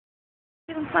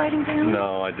come sliding down?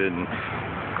 No, I didn't. It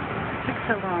took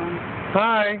so long.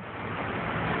 Hi.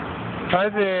 Hi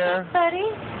there. Buddy?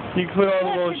 You can put on a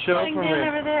little He's show sliding for me. down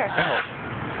over there. Ow.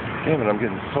 Damn it, I'm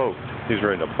getting poked. He's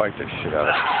ready to bite the shit out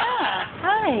of me. Ah,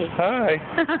 hi. Hi.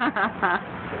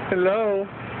 Hello.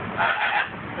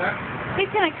 He's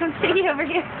gonna come see you over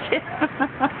here too.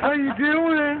 How you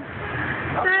doing?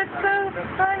 That's so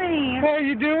funny. How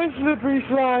you doing, Slippery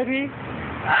Slidey?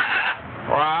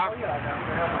 Rock.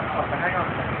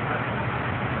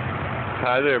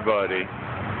 Hi there, buddy.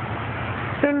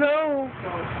 Hello.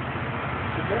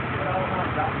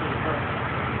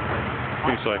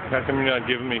 He's like, how come you're not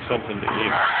giving me something to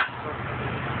eat?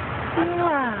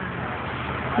 Yeah.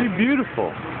 You're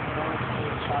beautiful.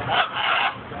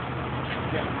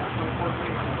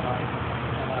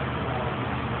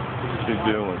 What's she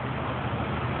doing?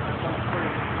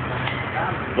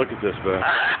 Look at this, Beth.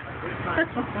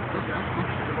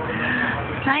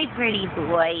 Hi, pretty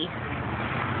boy.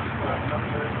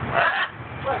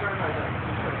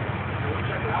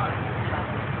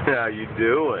 How you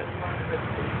doing?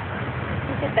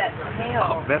 Look at that tail.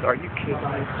 Oh, Beth, are you kidding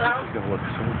me? This is going to look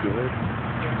so good.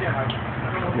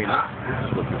 I mean, this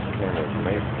is what this camera is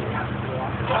made for.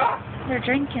 They're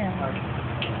drinking.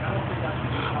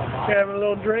 You having a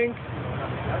little drink?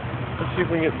 Let's see if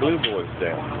we can get Blue Boys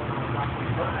down.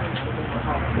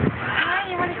 Hi,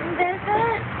 you want to come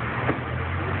visit?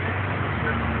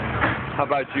 How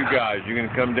about you guys? You going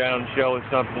to come down and show us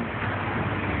something?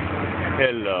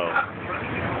 Hello.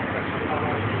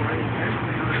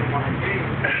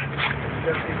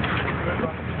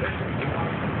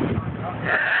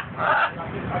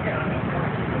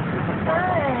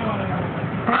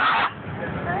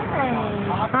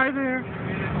 Hi there.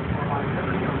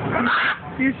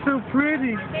 You're so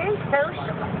pretty. Very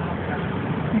social.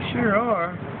 You sure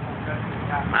are.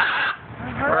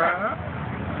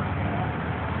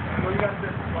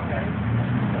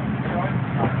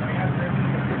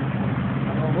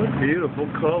 What beautiful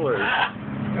colors.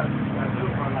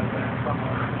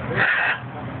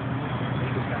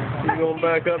 You going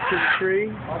back up to the tree?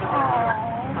 Aww.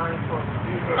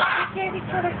 We gave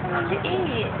each other something to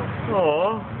eat.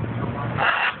 Aw.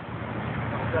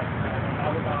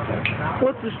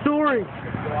 What's the story? I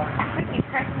think he's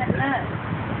cracking that nut.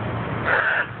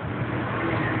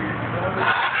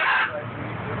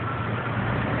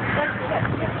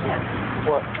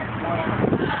 What?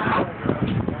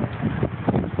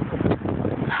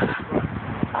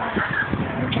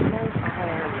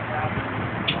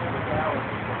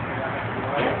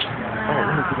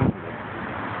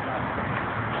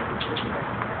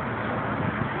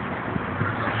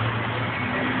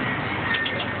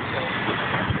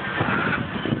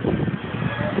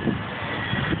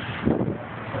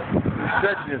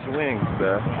 Stretching his wings,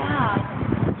 Beth. Wow.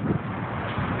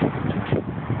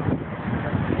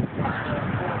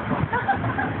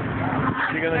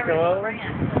 You gonna come over?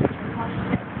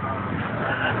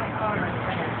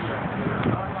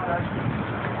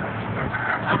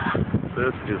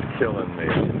 This is killing me.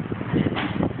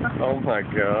 Oh my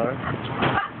God.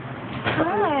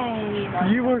 Hi.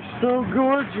 You are so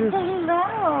gorgeous.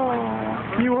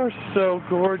 Hello. You are so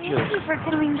gorgeous. Thank you for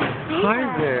coming to see Hi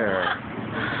us. there.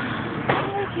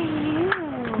 Look at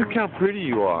you. Look how pretty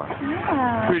you are.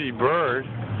 Yeah. Pretty bird.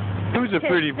 Who's a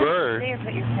pretty bird? There,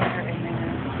 put your finger in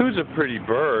there. Who's a pretty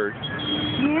bird?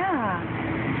 Yeah.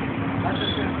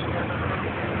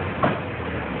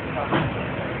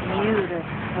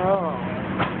 Beautiful.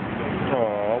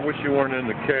 Oh, I wish you weren't in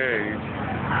the cage.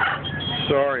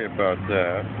 Sorry about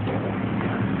that.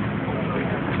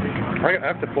 I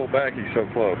have to pull back. He's so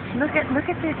close. Look at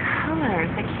the colors.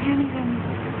 I can't even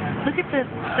look at the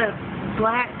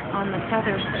black on the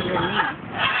feathers underneath.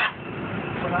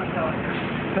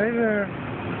 Hey there.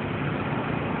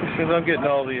 He says I'm getting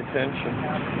all the attention.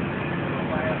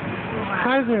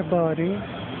 Hi there, buddy.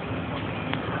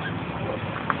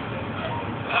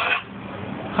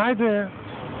 Hi there.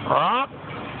 Huh?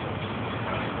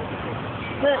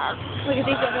 Look at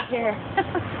these over here.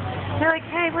 They're like,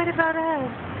 hey, what about us?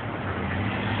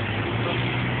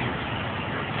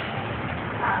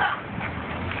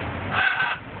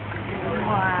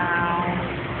 Wow.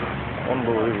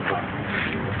 Unbelievable.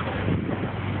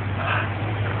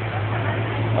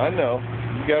 I know.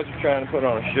 You guys are trying to put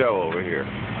on a show over here.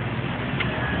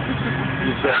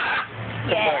 You said,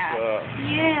 come back up.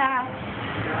 Yeah.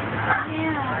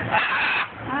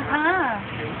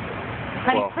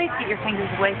 Honey, Well, please get your fingers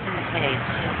away from the cage.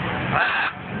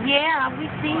 Yeah, we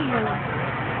see you.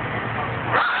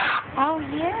 Oh,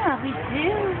 yeah, we do.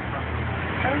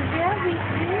 Oh, yeah, we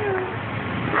do.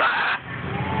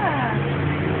 Yeah.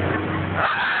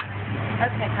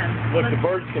 Okay, hon. Look, the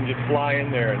birds can just fly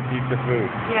in there and eat the food.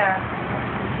 Yeah.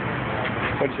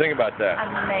 What do you think about that?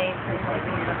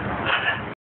 Amazing.